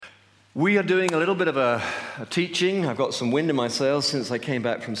We are doing a little bit of a teaching. I've got some wind in my sails since I came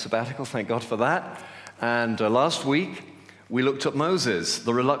back from sabbatical, thank God for that. And last week, we looked at Moses,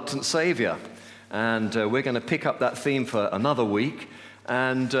 the reluctant savior. And we're going to pick up that theme for another week.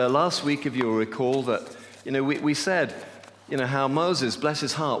 And last week, if you'll recall, that we said, how Moses, bless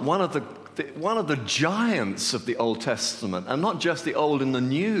his heart, one of the giants of the Old Testament, and not just the Old and the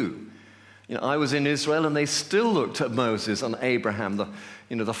New. I was in Israel, and they still looked at Moses and Abraham,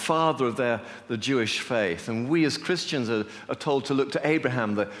 the father of the Jewish faith. And we as Christians are told to look to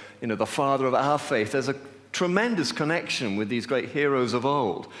Abraham, the father of our faith. There's a tremendous connection with these great heroes of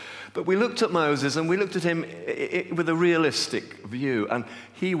old. But we looked at Moses, and we looked at him with a realistic view. And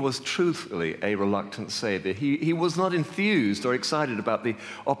he was truthfully a reluctant savior. He was not enthused or excited about the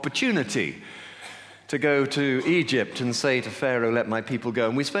opportunity to go to Egypt and say to Pharaoh, "Let my people go."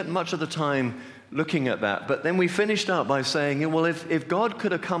 And we spent much of the time looking at that. But then we finished up by saying, well, if God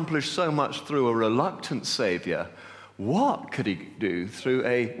could accomplish so much through a reluctant savior, what could he do through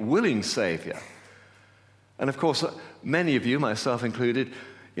a willing savior? And of course, many of you, myself included,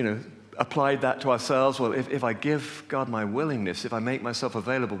 applied that to ourselves. Well, if I give God my willingness, if I make myself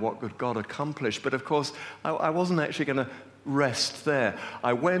available, what could God accomplish? But of course, I wasn't actually going to rest there.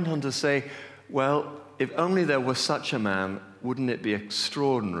 I went on to say, well, if only there was such a man, wouldn't it be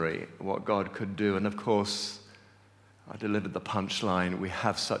extraordinary what God could do? And of course, I delivered the punchline. We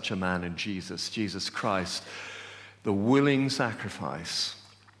have such a man in Jesus Christ, the willing sacrifice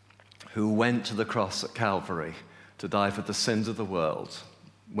who went to the cross at Calvary to die for the sins of the world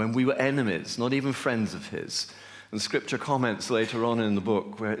when we were enemies, not even friends of his. And Scripture comments later on in the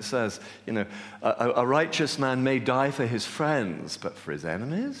book where it says, a righteous man may die for his friends, but for his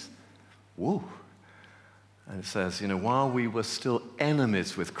enemies? Whoa. And it says, while we were still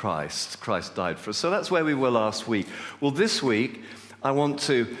enemies with Christ, Christ died for us. So that's where we were last week. Well, this week, I want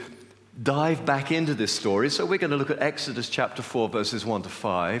to dive back into this story. So we're going to look at Exodus chapter 4, verses 1 to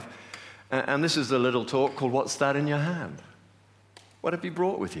 5. And this is a little talk called, "What's That in Your Hand?" What have you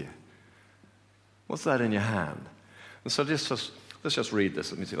brought with you? What's that in your hand? And so let's just read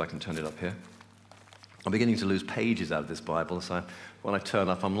this. Let me see if I can turn it up here. I'm beginning to lose pages out of this Bible, so when I turn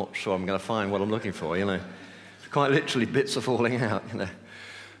up, I'm not sure I'm going to find what I'm looking for, Quite literally, bits are falling out,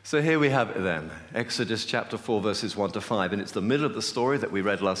 So here we have it then, Exodus chapter 4, verses 1 to 5, and it's the middle of the story that we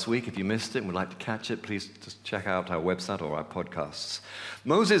read last week. If you missed it and would like to catch it, please just check out our website or our podcasts.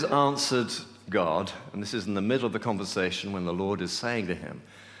 Moses answered God, and this is in the middle of the conversation when the Lord is saying to him,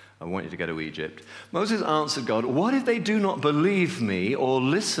 "I want you to go to Egypt." Moses answered God, "What if they do not believe me or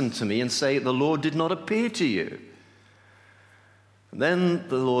listen to me and say, 'The Lord did not appear to you'?" And then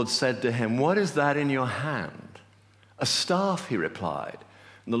the Lord said to him, "What is that in your hand?" "A staff," he replied.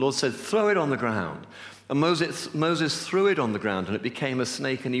 And the Lord said, "Throw it on the ground." And Moses threw it on the ground, and it became a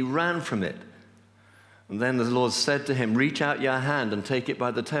snake, and he ran from it. And then the Lord said to him, "Reach out your hand and take it by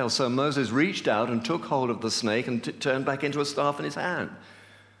the tail." So Moses reached out and took hold of the snake and turned back into a staff in his hand.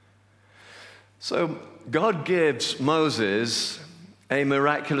 So God gives Moses a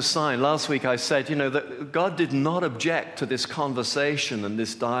miraculous sign. Last week I said, that God did not object to this conversation and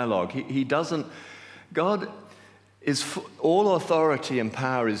this dialogue. God is all authority and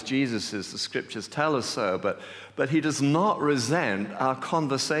power is Jesus's. The Scriptures tell us so, but he does not resent our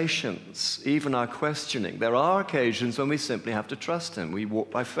conversations, even our questioning. There are occasions when we simply have to trust him. We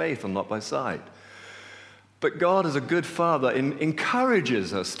walk by faith and not by sight. But God, as a good father,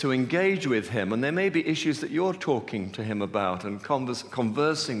 encourages us to engage with him. And there may be issues that you're talking to him about and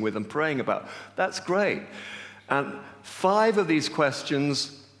conversing with and praying about. That's great. And 5 of these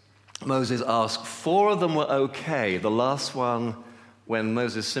questions Moses asked, 4 of them were okay. The last one, when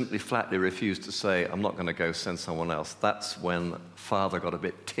Moses simply flatly refused to say, "I'm not going to go, send someone else," that's when Father got a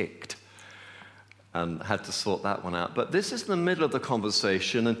bit ticked and had to sort that one out. But this is the middle of the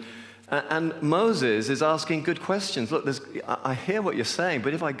conversation, and Moses is asking good questions. Look, I hear what you're saying,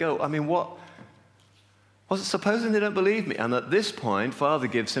 but if I go, supposing they don't believe me? And at this point, Father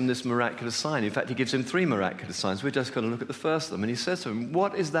gives him this miraculous sign. In fact, he gives him 3 miraculous signs. We're just going to look at the first of them. And he says to him,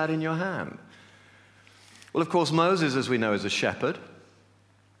 "What is that in your hand?" Well, of course, Moses, as we know, is a shepherd.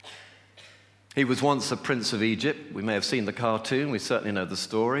 He was once a prince of Egypt. We may have seen the cartoon. We certainly know the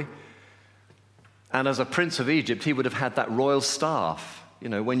story. And as a prince of Egypt, he would have had that royal staff.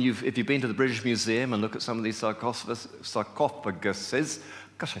 If you've been to the British Museum and look at some of these sarcophaguses,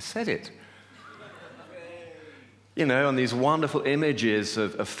 gosh, I said it. On these wonderful images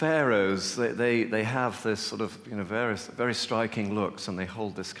of pharaohs, they have this sort of, various very striking looks, and they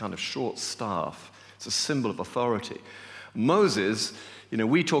hold this kind of short staff. It's a symbol of authority. Moses,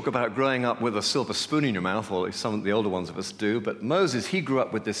 we talk about growing up with a silver spoon in your mouth, or some of the older ones of us do, but Moses, he grew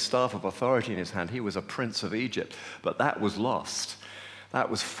up with this staff of authority in his hand. He was a prince of Egypt, but that was lost. That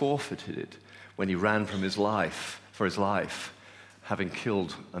was forfeited when he ran for his life, having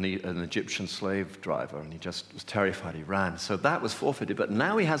killed an Egyptian slave driver, and he just was terrified. He ran. So that was forfeited, but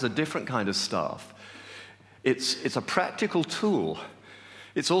now he has a different kind of staff. It's a practical tool.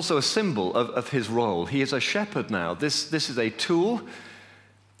 It's also a symbol of his role. He is a shepherd now. This is a tool.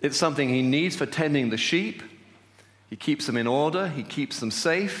 It's something he needs for tending the sheep. He keeps them in order. He keeps them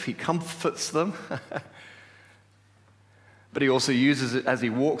safe. He comforts them. But he also uses it as he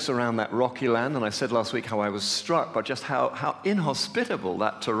walks around that rocky land. And I said last week how I was struck by just how inhospitable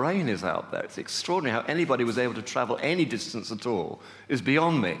that terrain is out there. It's extraordinary how anybody was able to travel any distance at all. Is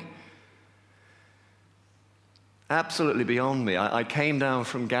beyond me. Absolutely beyond me. I came down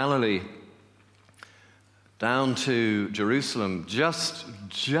from Galilee down to Jerusalem,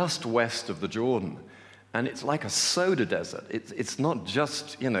 just west of the Jordan. And it's like a soda desert. It's not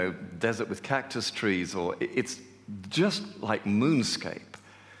just, desert with cactus trees, or it's just like moonscape.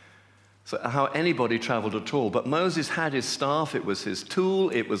 So how anybody traveled at all. But Moses had his staff. It was his tool.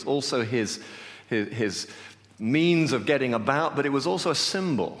 It was also his means of getting about, but it was also a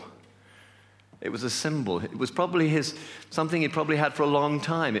symbol. It was a symbol. It was probably something he probably had for a long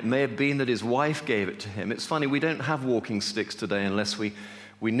time. It may have been that his wife gave it to him. It's funny, we don't have walking sticks today unless we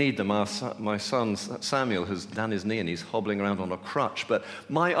need them. My son Samuel has done his knee and he's hobbling around on a crutch. But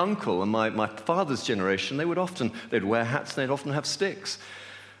my uncle and my father's generation, they'd wear hats and they'd often have sticks.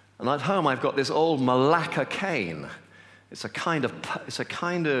 And at home I've got this old Malacca cane. It's a kind of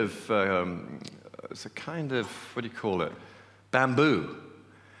what do you call it? Bamboo.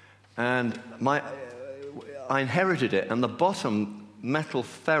 And I inherited it, and the bottom metal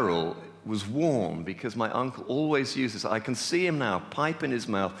ferrule was worn because my uncle always uses it. I can see him now, pipe in his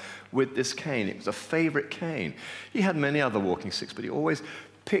mouth with this cane. It was a favorite cane. He had many other walking sticks, but he always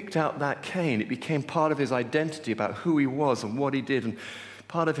picked out that cane. It became part of his identity about who he was and what he did, and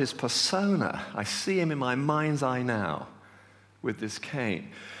part of his persona. I see him in my mind's eye now with this cane.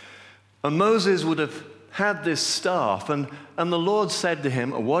 And Moses would have had this staff, and the Lord said to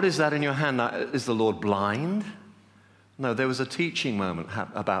him, "What is that in your hand? Now, is the Lord blind?" No, there was a teaching moment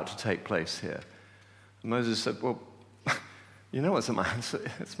about to take place here. And Moses said, "Well, you know what's in my hand?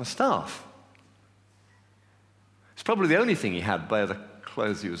 It's my staff." It's probably the only thing he had by the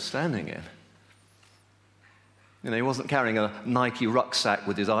clothes he was standing in. He wasn't carrying a Nike rucksack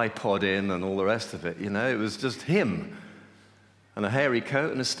with his iPod in and all the rest of it. It was just him and a hairy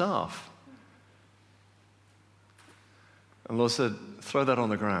coat and a staff. And the Lord said, "Throw that on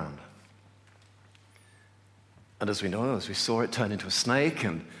the ground." And as we saw it turn into a snake,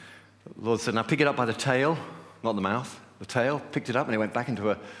 and the Lord said, "Now pick it up by the tail," not the mouth, the tail, picked it up, and it went back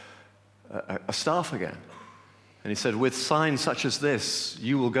into a staff again. And he said, "With signs such as this,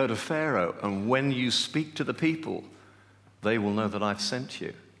 you will go to Pharaoh, and when you speak to the people, they will know that I've sent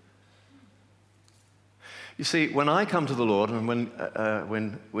you." You see, when I come to the Lord, and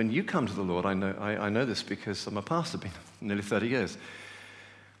when you come to the Lord, I know this because I'm a pastor, been nearly 30 years.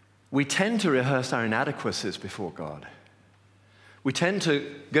 We tend to rehearse our inadequacies before God. We tend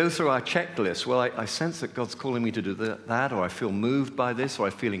to go through our checklist. Well, I sense that God's calling me to do that, or I feel moved by this, or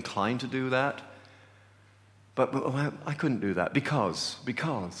I feel inclined to do that. But I couldn't do that because.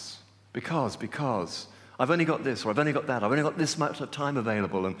 I've only got this, or I've only got that. I've only got this much time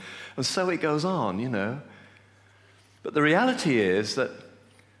available. And so it goes on, But the reality is that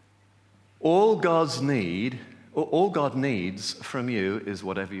all God needs from you is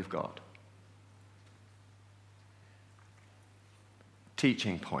whatever you've got.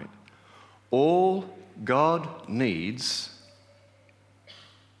 Teaching point. All God needs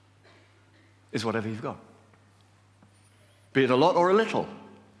is whatever you've got. Be it a lot or a little.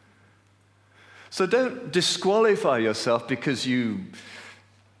 So don't disqualify yourself because you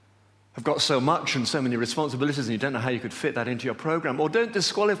have got so much and so many responsibilities and you don't know how you could fit that into your program. Or don't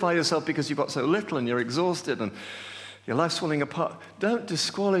disqualify yourself because you've got so little and you're exhausted and your life's falling apart. Don't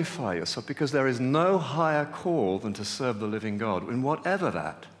disqualify yourself because there is no higher call than to serve the living God in whatever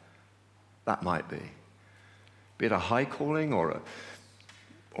that might be. Be it a high calling or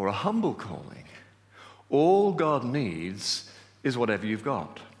a humble calling. All God needs is whatever you've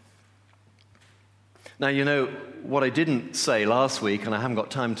got. Now, what I didn't say last week, and I haven't got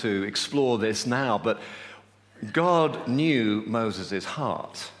time to explore this now, but God knew Moses'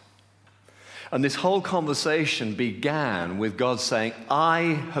 heart. And this whole conversation began with God saying,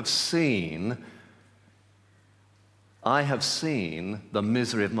 I have seen the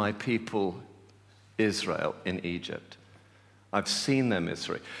misery of my people Israel in Egypt. I've seen their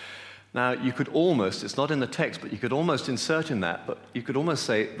misery. Now, you could almost, it's not in the text, but you could almost insert in that, but you could almost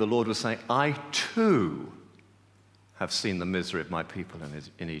say the Lord was saying, I too have seen the misery of my people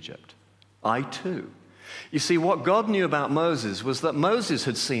in Egypt. I too. You see, what God knew about Moses was that Moses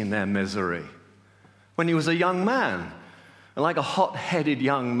had seen their misery when he was a young man. And like a hot-headed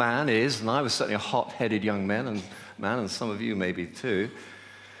young man is, and I was certainly a hot-headed young man, and some of you maybe too.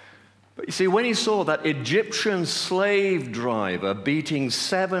 But you see, when he saw that Egyptian slave driver beating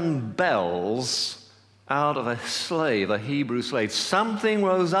 7 bells out of a slave, a Hebrew slave, something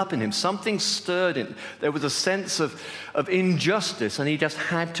rose up in him, something stirred him. There was a sense of injustice, and he just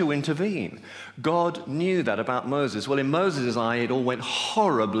had to intervene. God knew that about Moses. Well, in Moses' eye, it all went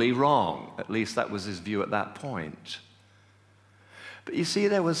horribly wrong. At least that was his view at that point. But you see,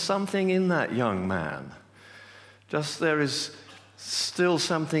 there was something in that young man. Just there is still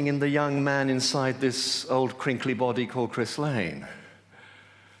something in the young man inside this old crinkly body called Chris Lane.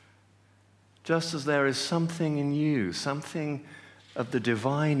 Just as there is something in you, something of the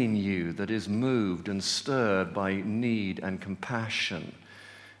divine in you that is moved and stirred by need and compassion,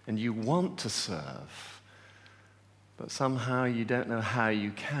 and you want to serve, but somehow you don't know how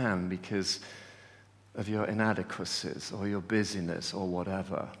you can because of your inadequacies or your busyness or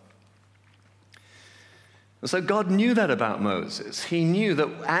whatever. And so God knew that about Moses. He knew that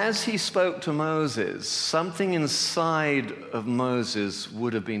as he spoke to Moses, something inside of Moses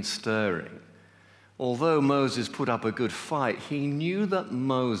would have been stirring. Although Moses put up a good fight, he knew that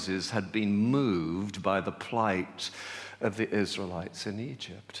Moses had been moved by the plight of the Israelites in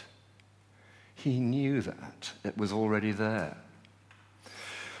Egypt. He knew that. It was already there.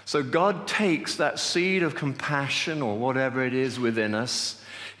 So God takes that seed of compassion or whatever it is within us.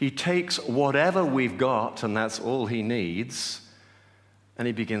 He takes whatever we've got, and that's all he needs, and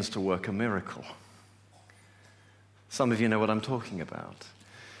he begins to work a miracle. Some of you know what I'm talking about.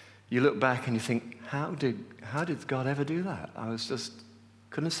 You look back and you think, how did God ever do that?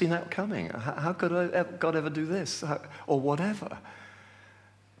 Couldn't have seen that coming. How could God ever do this? Or whatever.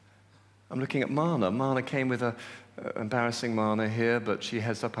 I'm looking at Marna. Marna came with embarrassing Marna here, but she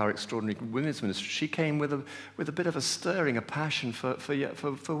heads up our extraordinary women's ministry. She came with a bit of a stirring, a passion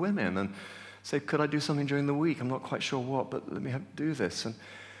for women, and said, could I do something during the week? I'm not quite sure what, but let me do this. And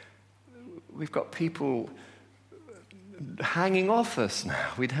we've got people hanging off us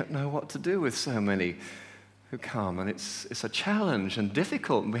now. We don't know what to do with so many who come, and it's a challenge and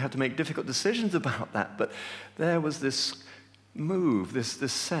difficult, and we have to make difficult decisions about that. But there was this move,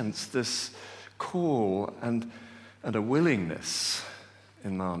 this sense, this call, and a willingness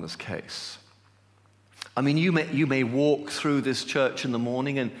in Marna's case. I mean, you may walk through this church in the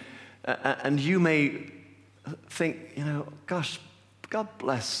morning, and you may think, gosh, God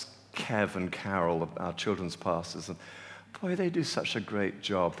bless Kev and Carol, our children's pastors, and boy, they do such a great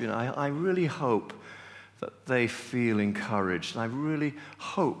job. I really hope that they feel encouraged. And I really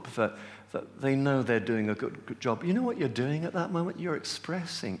hope that they know they're doing a good job. You know what you're doing at that moment? You're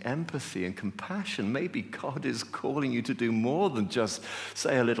expressing empathy and compassion. Maybe God is calling you to do more than just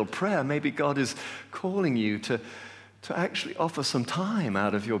say a little prayer. Maybe God is calling you to actually offer some time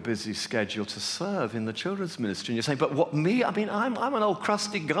out of your busy schedule to serve in the children's ministry. And you're saying, but what, me? I mean, I'm an old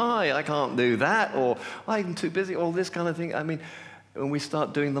crusty guy. I can't do that. Or I'm too busy. All this kind of thing. I mean, when we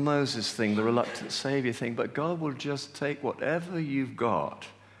start doing the Moses thing, the reluctant Savior thing, but God will just take whatever you've got.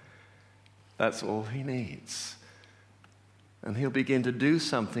 That's all he needs. And he'll begin to do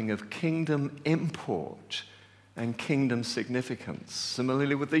something of kingdom import and kingdom significance.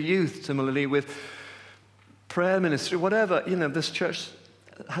 Similarly with the youth, similarly with prayer ministry, whatever. This church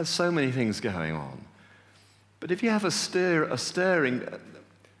has so many things going on. But if you have a stirring,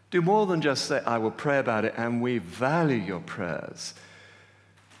 do more than just say, I will pray about it, and we value your prayers.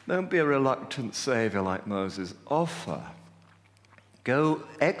 Don't be a reluctant Savior like Moses. Offer. Go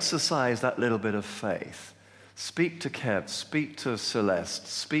exercise that little bit of faith. Speak to Kev, speak to Celeste,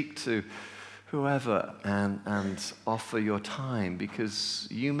 speak to whoever, and offer your time, because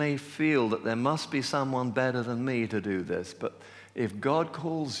you may feel that there must be someone better than me to do this. But if God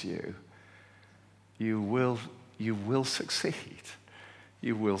calls you, you will succeed.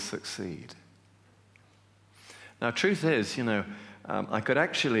 You will succeed. Now, truth is, I could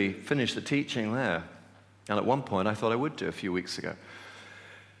actually finish the teaching there. And at one point, I thought I would do a few weeks ago.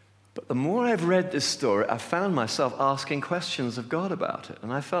 But the more I've read this story, I found myself asking questions of God about it.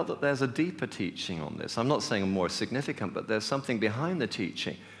 And I felt that there's a deeper teaching on this. I'm not saying more significant, but there's something behind the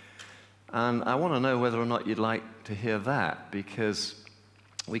teaching. And I want to know whether or not you'd like to hear that, because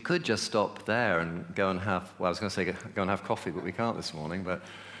we could just stop there and go and have, I was going to say go and have coffee, but we can't this morning. But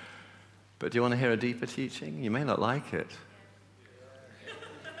do you want to hear a deeper teaching? You may not like it.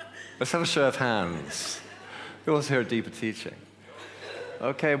 Let's have a show of hands. Who wants to hear a deeper teaching?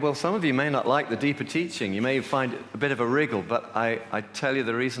 Okay, well, some of you may not like the deeper teaching. You may find it a bit of a wriggle, but I tell you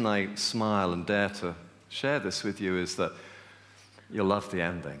the reason I smile and dare to share this with you is that you'll love the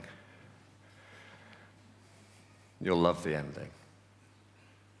ending. You'll love the ending.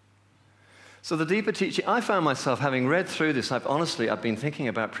 So the deeper teaching, I found myself having read through this, I've been thinking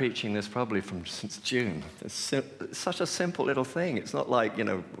about preaching this probably since June. It's such a simple little thing. It's not like,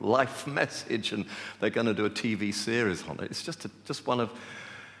 life message and they're going to do a TV series on it. It's just one of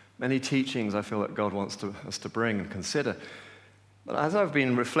many teachings I feel that God wants us to bring and consider. But as I've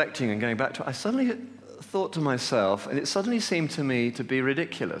been reflecting and going back to it, I suddenly thought to myself, and it suddenly seemed to me to be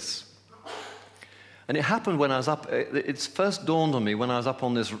ridiculous. And it happened when I was up, it's first dawned on me when I was up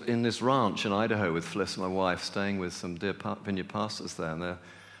in this ranch in Idaho with Fliss, my wife, staying with some dear vineyard pastors there, and they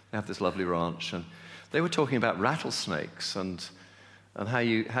have this lovely ranch, and they were talking about rattlesnakes and how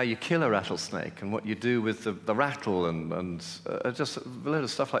you kill a rattlesnake and what you do with the rattle and just a load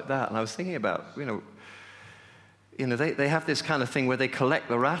of stuff like that. And I was thinking about, they have this kind of thing where they collect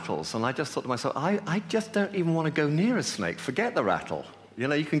the rattles, and I just thought to myself, I just don't even want to go near a snake. Forget the rattle.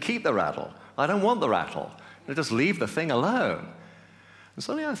 You can keep the rattle. I don't want the rattle. Just leave the thing alone. And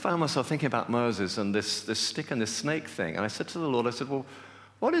suddenly I found myself thinking about Moses and this stick and this snake thing. And I said to the Lord, well,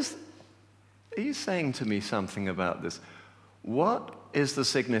 are you saying to me something about this? What is the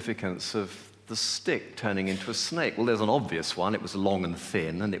significance of the stick turning into a snake? Well, there's an obvious one. It was long and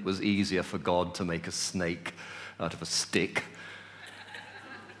thin, and it was easier for God to make a snake out of a stick.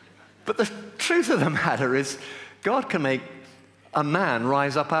 But the truth of the matter is, God can make a man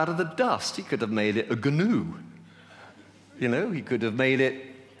rise up out of the dust. He could have made it a gnu. He could have made it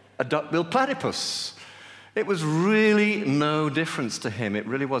a duck-billed platypus. It was really no difference to him. It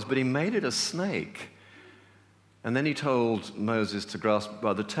really was. But he made it a snake. And then he told Moses to grasp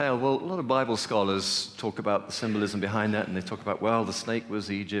by the tail. Well, a lot of Bible scholars talk about the symbolism behind that, and they talk about, well, the snake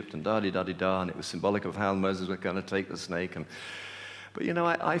was Egypt, and da-di-da-di-da, and it was symbolic of how Moses was going to take the snake. But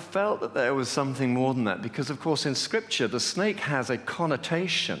I felt that there was something more than that, because, of course, in Scripture, the snake has a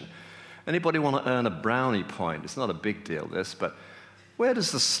connotation. Anybody want to earn a brownie point? It's not a big deal, this, but where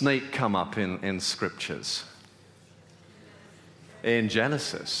does the snake come up in Scriptures? In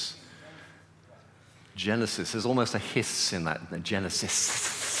Genesis. Genesis. There's almost a hiss in that.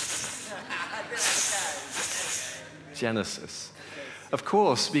 Genesis. Genesis. Of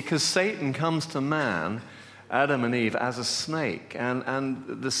course, because Satan comes to man, Adam and Eve, as a snake. And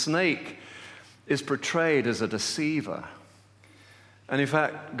the snake is portrayed as a deceiver. And in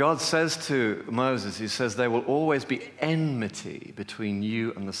fact, God says to Moses, he says, there will always be enmity between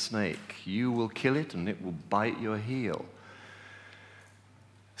you and the snake. You will kill it and it will bite your heel.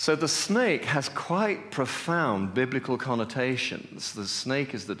 So the snake has quite profound biblical connotations. The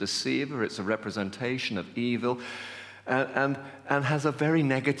snake is the deceiver. It's a representation of evil. And has a very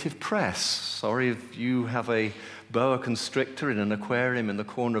negative press. Sorry if you have a boa constrictor in an aquarium in the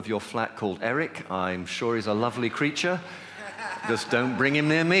corner of your flat called Eric. I'm sure he's a lovely creature. Just don't bring him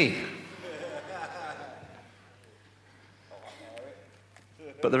near me.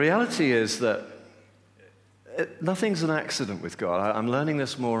 But the reality is that nothing's an accident with God. I'm learning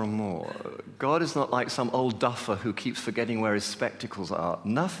this more and more. God is not like some old duffer who keeps forgetting where his spectacles are.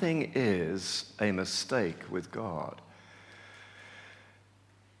 Nothing is a mistake with God.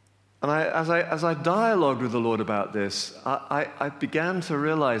 And as I dialogued with the Lord about this, I began to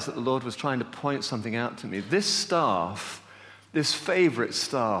realize that the Lord was trying to point something out to me. This staff, this favorite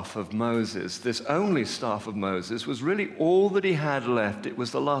staff of Moses, this only staff of Moses, was really all that he had left. It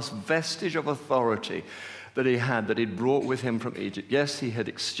was the last vestige of authority that he'd brought with him from Egypt. Yes, he had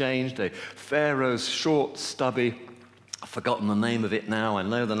exchanged a Pharaoh's short, stubby, I've forgotten the name of it now. I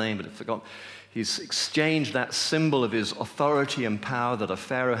know the name, but I've forgotten. He's exchanged that symbol of his authority and power that a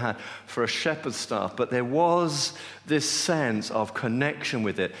Pharaoh had for a shepherd's staff. But there was this sense of connection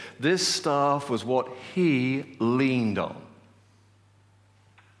with it. This staff was what he leaned on.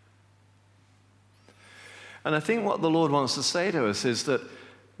 And I think what the Lord wants to say to us is that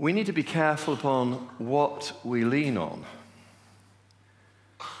we need to be careful upon what we lean on.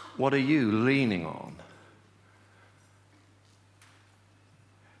 What are you leaning on?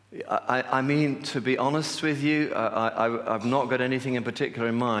 I mean, to be honest with you, I've not got anything in particular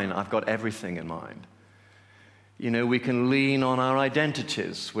in mind. I've got everything in mind. We can lean on our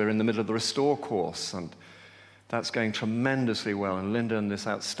identities. We're in the middle of the Restore course, and that's going tremendously well. And Linda and this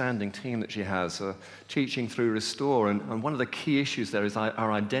outstanding team that she has are teaching through Restore. And one of the key issues there is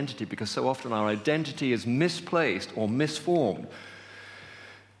our identity, because so often our identity is misplaced or misformed.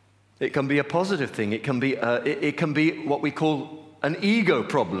 It can be a positive thing. It can be what we call an ego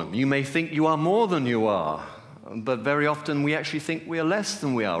problem. You may think you are more than you are, but very often we actually think we are less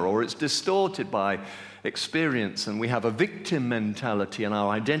than we are, or it's distorted by experience, and we have a victim mentality, and our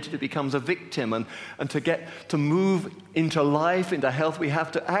identity becomes a victim. And to move into life, into health, we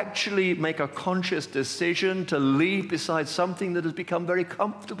have to actually make a conscious decision to leave beside something that has become very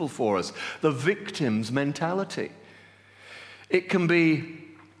comfortable for us, the victim's mentality. It can be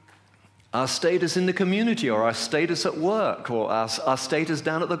our status in the community, or our status at work, or our status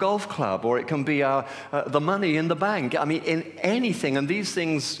down at the golf club, or it can be the money in the bank. I mean, in anything. And these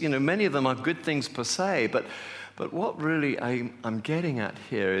things, many of them are good things per se, but what really I'm getting at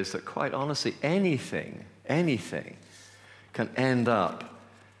here is that, quite honestly, anything can end up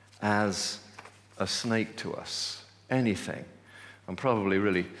as a snake to us. Anything. I'm probably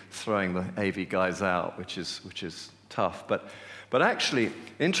really throwing the AV guys out, which is tough, but actually,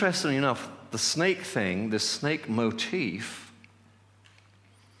 interestingly enough, the snake thing, this snake motif,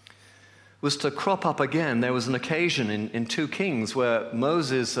 was to crop up again. There was an occasion in 2 Kings where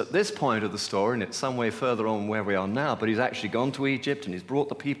Moses, at this point of the story, and it's some way further on where we are now, but he's actually gone to Egypt and he's brought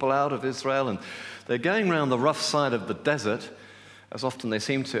the people out of Israel, and they're going around the rough side of the desert, as often they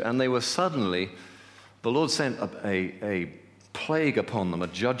seem to, and they were suddenly, the Lord sent a plague upon them, a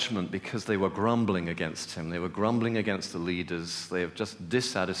judgment, because they were grumbling against him. They were grumbling against the leaders. They were just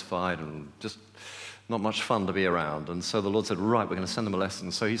dissatisfied and just not much fun to be around. And so the Lord said, right, we're going to send them a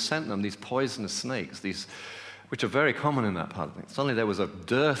lesson. So he sent them these poisonous snakes, which are very common in that part of things. Suddenly there was a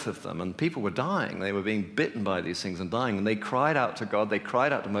dearth of them, and people were dying. They were being bitten by these things and dying. And they cried out to God. They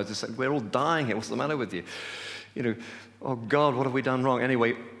cried out to Moses, said, we're all dying here. What's the matter with you? Oh God, what have we done wrong?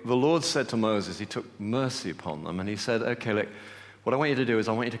 Anyway, the Lord said to Moses, he took mercy upon them, and he said, okay, look, what I want you to do is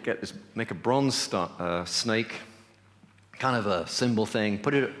I want you to make a bronze snake, kind of a symbol thing,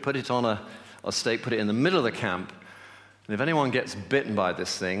 put it on a stake, put it in the middle of the camp, and if anyone gets bitten by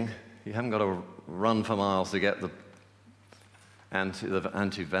this thing, you haven't got to run for miles to get the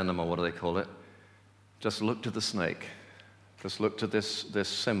anti-venom, or what do they call it? Just look to the snake. Just look to this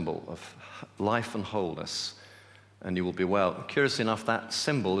symbol of life and wholeness, and you will be well. Curiously enough, that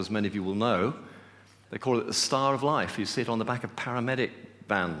symbol, as many of you will know, they call it the Star of Life. You see it on the back of paramedic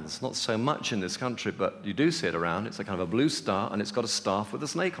vans. Not so much in this country, but you do see it around. It's a kind of a blue star, and it's got a staff with a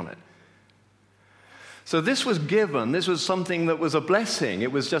snake on it. So this was given. This was something that was a blessing.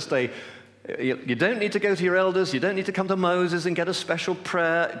 It was just you don't need to go to your elders. You don't need to come to Moses and get a special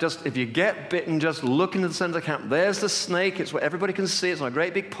prayer. Just, if you get bitten, just look into the center of the camp. There's the snake. It's where everybody can see it. It's on a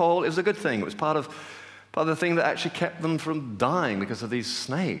great big pole. It was a good thing. It was part of the thing that actually kept them from dying because of these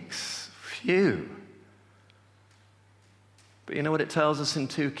snakes. Phew. But you know what it tells us in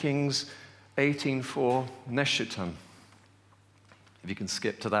 2 Kings 18:4? Neshutan. If you can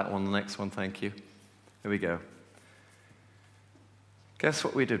skip to that one, the next one, thank you. Here we go. Guess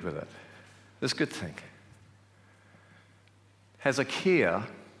what we did with it? This good thing. Hezekiah,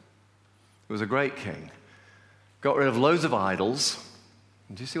 who was a great king, got rid of loads of idols.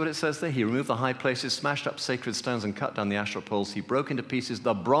 Do you see what it says there? He removed the high places, smashed up sacred stones, and cut down the Asherah poles. He broke into pieces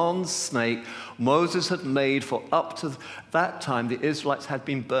the bronze snake Moses had made, for up to that time the Israelites had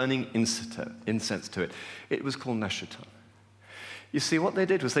been burning incense to it. It was called Neshutan. You see, what they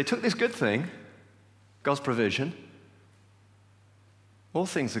did was they took this good thing, God's provision. All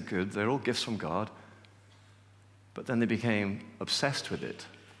things are good. They're all gifts from God. But then they became obsessed with it.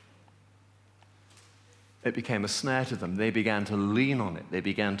 It became a snare to them. They began to lean on it. They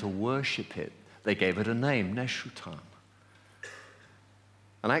began to worship it. They gave it a name, Neshutan.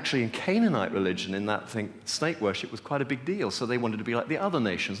 And actually, in Canaanite religion, in that thing, snake worship was quite a big deal. So they wanted to be like the other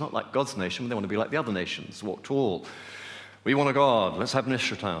nations, not like God's nation, but they wanted to be like the other nations, walk tall. We want a God. Let's have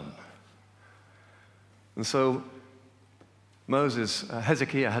Neshutan. And so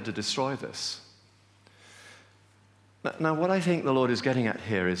Hezekiah had to destroy this. Now, what I think the Lord is getting at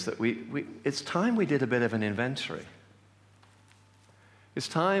here is that it's time we did a bit of an inventory. It's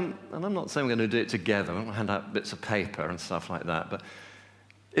time, and I'm not saying we're going to do it together. I'm not going to hand out bits of paper and stuff like that, but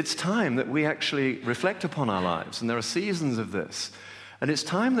it's time that we actually reflect upon our lives, and there are seasons of this. And it's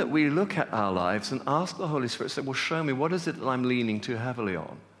time that we look at our lives and ask the Holy Spirit, say, well, show me, what is it that I'm leaning too heavily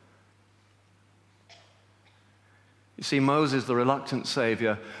on? You see, Moses, the reluctant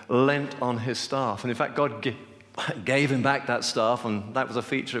Savior, leant on his staff. And in fact, God gave him back that staff, and that was a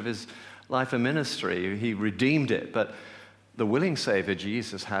feature of his life and ministry. He redeemed it. But the willing Savior,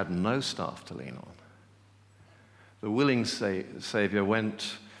 Jesus, had no staff to lean on. The willing Savior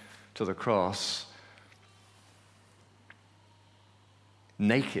went to the cross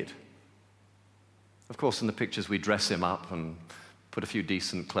naked. Of course, in the pictures, we dress him up and put a few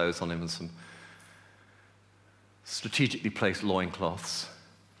decent clothes on him and some. strategically placed loincloths,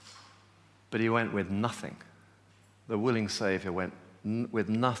 but he went with nothing. The willing Savior went with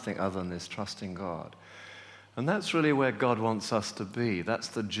nothing other than this trusting God. And that's really where God wants us to be. That's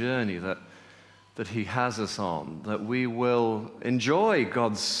the journey that he has us on, that we will enjoy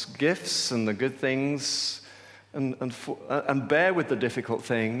God's gifts and the good things and bear with the difficult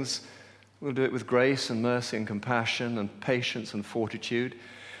things. We'll do it with grace and mercy and compassion and patience and fortitude.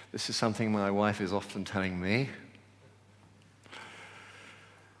 This is something my wife is often telling me.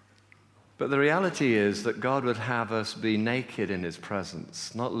 But the reality is that God would have us be naked in his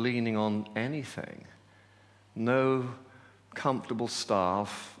presence, not leaning on anything. No comfortable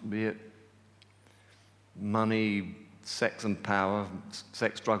staff, be it money, sex and power,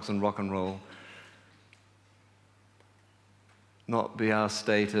 sex, drugs and rock and roll. Not be our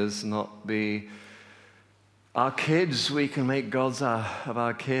status, not be our kids. We can make gods of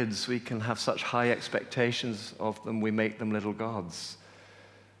our kids. We can have such high expectations of them, we make them little gods.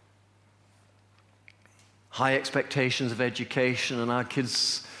 High expectations of education and our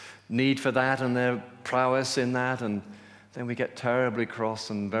kids' need for that and their prowess in that, and then we get terribly cross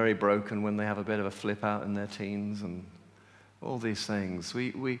and very broken when they have a bit of a flip out in their teens and all these things.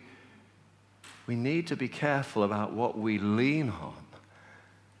 We need to be careful about what we lean on,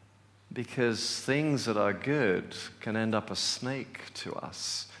 because things that are good can end up a snake to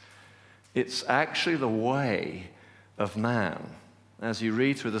us. It's actually the way of man. As you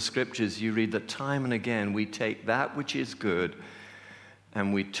read through the scriptures, you read that time and again we take that which is good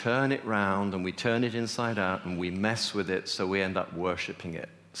and we turn it round and we turn it inside out and we mess with it, so we end up worshiping it,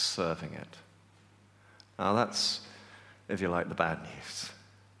 serving it. Now that's, if you like, the bad news.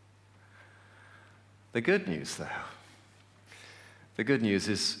 The good news, though. The good news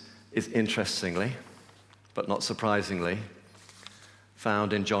is interestingly, but not surprisingly,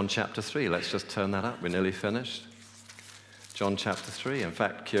 found in John chapter 3. Let's just turn that up. We're nearly finished. John chapter 3. In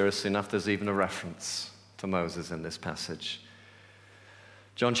fact, curiously enough, there's even a reference to Moses in this passage.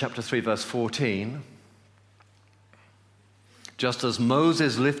 John chapter 3, verse 14. Just as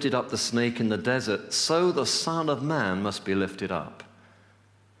Moses lifted up the snake in the desert, so the Son of Man must be lifted up,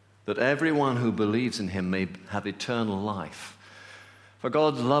 that everyone who believes in him may have eternal life. For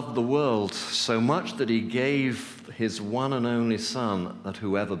God loved the world so much that he gave his one and only Son, that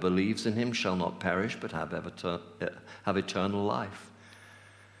whoever believes in him shall not perish but have eternal life.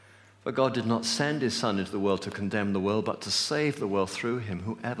 For God did not send his Son into the world to condemn the world, but to save the world through him.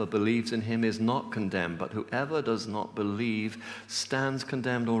 Whoever believes in him is not condemned, but whoever does not believe stands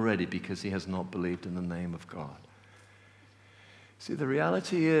condemned already, because he has not believed in the name of God. See, the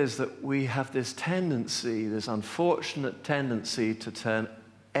reality is that we have this tendency, this unfortunate tendency to turn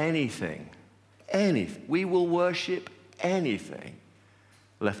anything, we will worship anything,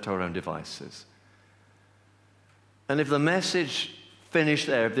 left to our own devices. And if the message finished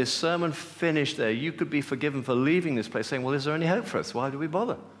there, if this sermon finished there, you could be forgiven for leaving this place saying, well, is there any hope for us? Why do we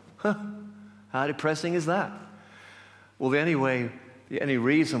bother? How depressing is that? Well, the only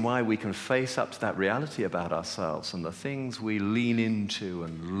reason why we can face up to that reality about ourselves and the things we lean into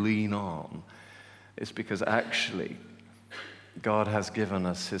and lean on is because actually God has given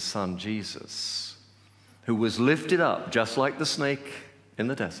us his Son Jesus, who was lifted up just like the snake in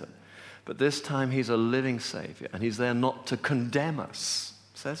the desert. But this time he's a living Savior, and he's there not to condemn us.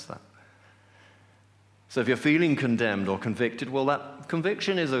 It says that. So if you're feeling condemned or convicted, well, that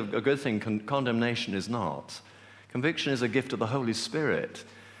conviction is a good thing. Condemnation is not. Conviction is a gift of the Holy Spirit.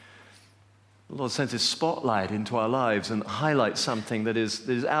 The Lord sends his spotlight into our lives and highlights something that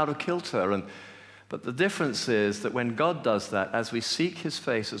is out of kilter. But the difference is that when God does that, as we seek his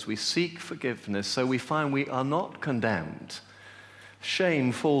face, as we seek forgiveness, so we find we are not condemned.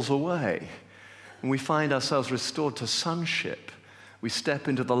 Shame falls away, and we find ourselves restored to sonship. We step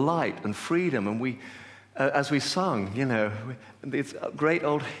into the light and freedom, and we, as we sung, these great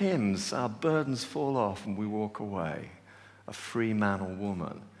old hymns, our burdens fall off and we walk away, a free man or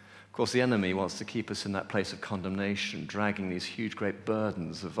woman. Of course, the enemy wants to keep us in that place of condemnation, dragging these huge, great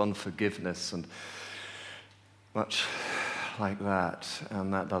burdens of unforgiveness and much like that,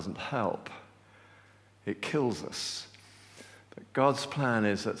 and that doesn't help. It kills us. But God's plan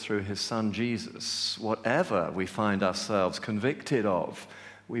is that through his Son Jesus, whatever we find ourselves convicted of,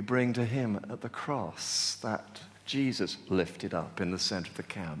 we bring to him at the cross, that Jesus lifted up in the center of the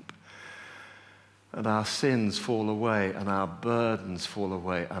camp. And our sins fall away, and our burdens fall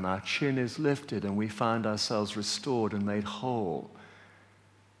away, and our chin is lifted, and we find ourselves restored and made whole.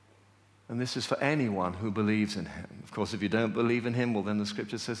 And this is for anyone who believes in him. Of course, if you don't believe in him, well, then the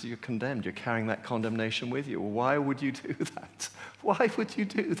scripture says that you're condemned. You're carrying that condemnation with you. Well, why would you do that? Why would you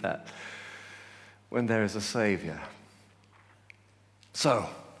do that? when there is a Savior. So,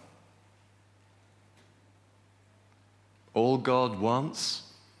 all God wants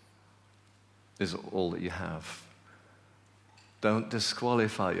is all that you have. Don't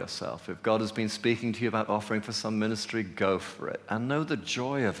disqualify yourself. If God has been speaking to you about offering for some ministry, go for it. And know the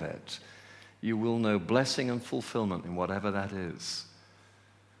joy of it. You will know blessing and fulfillment in whatever that is.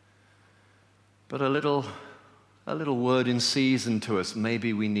 But a little word in season to us,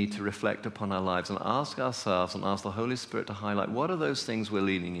 maybe we need to reflect upon our lives and ask ourselves and ask the Holy Spirit to highlight, what are those things we're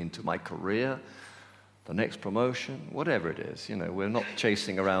leaning into? My career, the next promotion, whatever it is. You know, we're not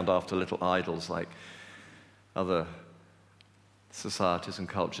chasing around after little idols like other societies and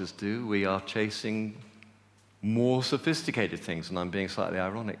cultures do. We are chasing more sophisticated things, and I'm being slightly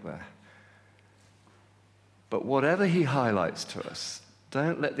ironic there. But whatever he highlights to us,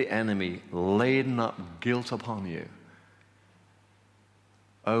 don't let the enemy laden up guilt upon you.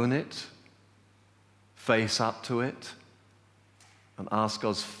 Own it, face up to it, and ask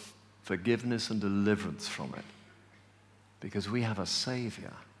God's forgiveness and deliverance from it. Because we have a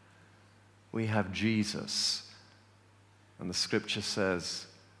Savior. We have Jesus. And the scripture says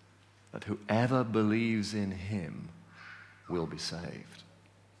that whoever believes in him will be saved.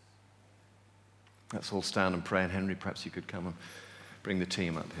 Let's all stand and pray. And Henry, perhaps you could come and bring the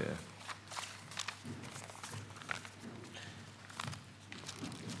team up here.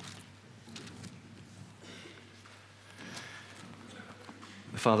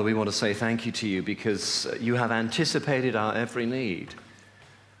 Father, we want to say thank you to you because you have anticipated our every need.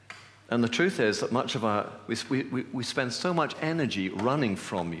 And the truth is that much of we spend so much energy running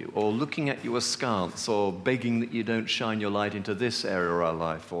from you or looking at you askance or begging that you don't shine your light into this area of our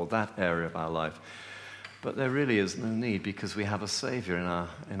life or that area of our life. But there really is no need because we have a Savior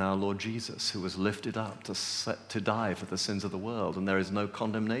in our Lord Jesus who was lifted up to die for the sins of the world, and there is no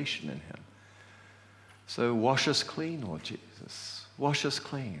condemnation in him. So wash us clean, Lord Jesus. Wash us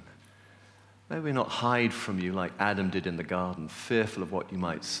clean. May we not hide from you like Adam did in the garden, fearful of what you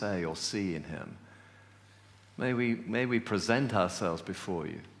might say or see in him. May we present ourselves before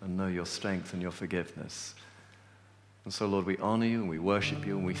you and know your strength and your forgiveness. And so, Lord, we honor you and we worship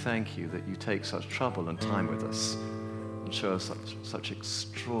you and we thank you that you take such trouble and time with us and show us such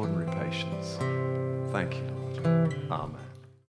extraordinary patience. Thank you, Lord. Amen.